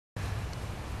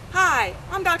Hi,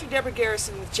 I'm Dr. Deborah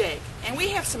Garrison with Jake, and we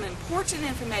have some important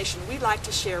information we'd like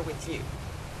to share with you.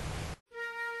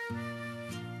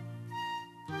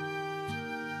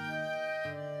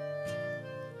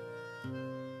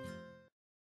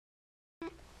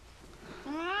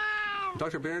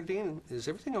 Dr. Bernardine, is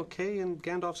everything okay in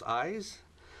Gandalf's eyes?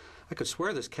 I could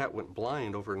swear this cat went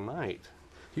blind overnight.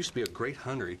 He used to be a great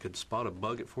hunter. He could spot a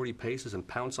bug at 40 paces and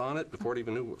pounce on it before it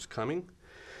even knew what was coming.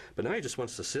 But now he just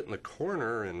wants to sit in the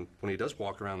corner, and when he does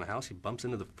walk around the house, he bumps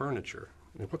into the furniture.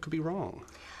 I mean, what could be wrong?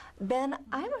 Ben,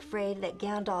 I'm afraid that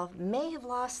Gandalf may have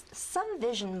lost some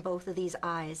vision in both of these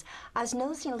eyes. I was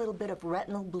noticing a little bit of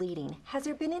retinal bleeding. Has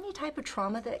there been any type of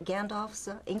trauma that Gandalf's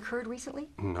incurred recently?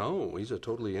 No, he's a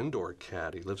totally indoor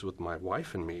cat. He lives with my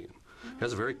wife and me. He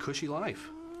has a very cushy life.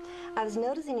 I was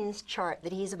noticing in his chart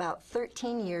that he's about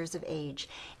 13 years of age.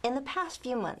 In the past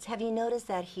few months, have you noticed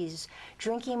that he's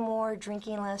drinking more,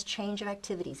 drinking less, change of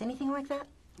activities, anything like that?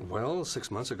 Well,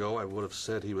 6 months ago, I would have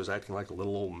said he was acting like a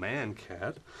little old man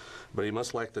cat, but he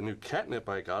must like the new catnip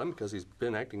I got him because he's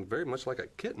been acting very much like a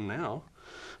kitten now.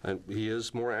 And he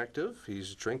is more active,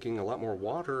 he's drinking a lot more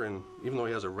water, and even though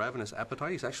he has a ravenous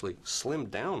appetite, he's actually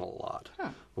slimmed down a lot.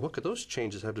 But what could those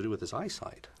changes have to do with his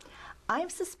eyesight? I'm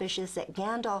suspicious that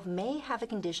Gandalf may have a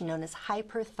condition known as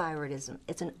hyperthyroidism.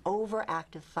 It's an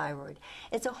overactive thyroid.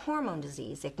 It's a hormone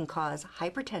disease. It can cause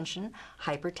hypertension.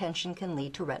 Hypertension can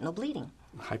lead to retinal bleeding.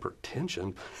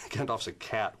 Hypertension? Gandalf's a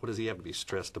cat. What does he have to be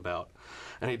stressed about?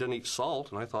 And he doesn't eat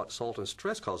salt, and I thought salt and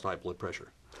stress caused high blood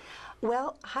pressure.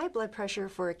 Well, high blood pressure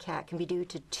for a cat can be due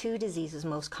to two diseases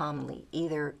most commonly,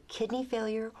 either kidney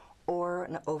failure or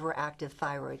an overactive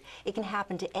thyroid. It can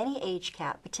happen to any age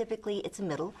cat, but typically it's a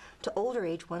middle to older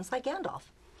age ones like Gandalf.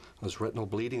 Is retinal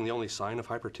bleeding the only sign of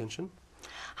hypertension?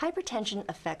 Hypertension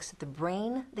affects the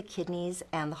brain, the kidneys,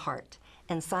 and the heart.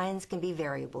 And signs can be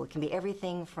variable. It can be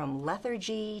everything from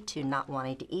lethargy to not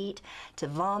wanting to eat, to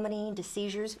vomiting, to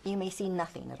seizures. You may see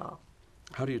nothing at all.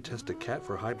 How do you test a cat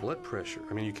for high blood pressure?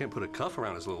 I mean, you can't put a cuff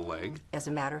around his little leg. As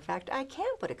a matter of fact, I can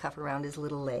put a cuff around his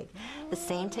little leg. The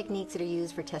same techniques that are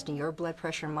used for testing your blood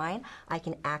pressure and mine, I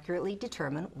can accurately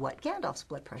determine what Gandalf's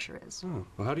blood pressure is.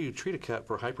 Well, how do you treat a cat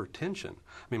for hypertension?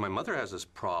 I mean, my mother has this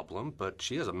problem, but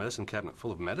she has a medicine cabinet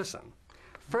full of medicine.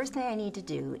 First thing I need to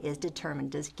do is determine,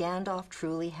 does Gandalf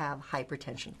truly have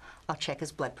hypertension? I'll check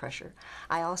his blood pressure.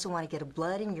 I also want to get a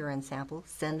blood and urine sample,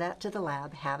 send that to the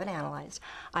lab, have it analyzed.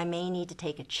 I may need to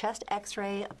take a chest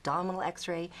x-ray, abdominal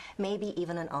x-ray, maybe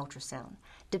even an ultrasound.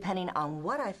 Depending on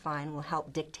what I find will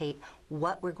help dictate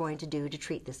what we're going to do to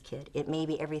treat this kid. It may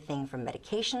be everything from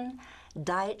medication,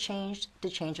 diet change, to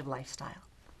change of lifestyle.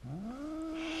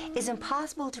 It's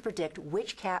impossible to predict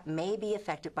which cat may be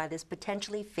affected by this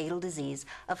potentially fatal disease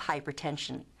of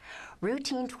hypertension.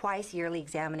 Routine twice-yearly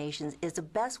examinations is the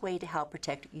best way to help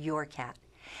protect your cat.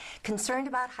 Concerned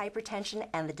about hypertension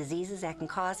and the diseases that can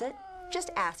cause it? Just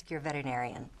ask your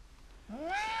veterinarian.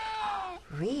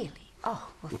 Really? Oh,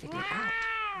 we'll figure it out.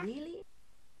 Really?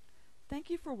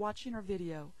 Thank you for watching our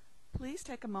video. Please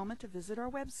take a moment to visit our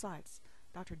websites.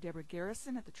 Dr. Deborah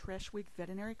Garrison at the Treshwick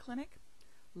Veterinary Clinic,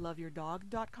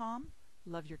 loveyourdog.com,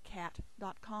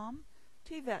 loveyourcat.com,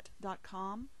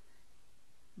 tvet.com,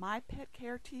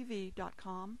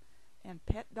 mypetcaretv.com, and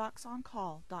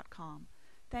petdocsoncall.com.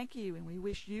 Thank you, and we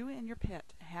wish you and your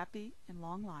pet a happy and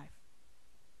long life.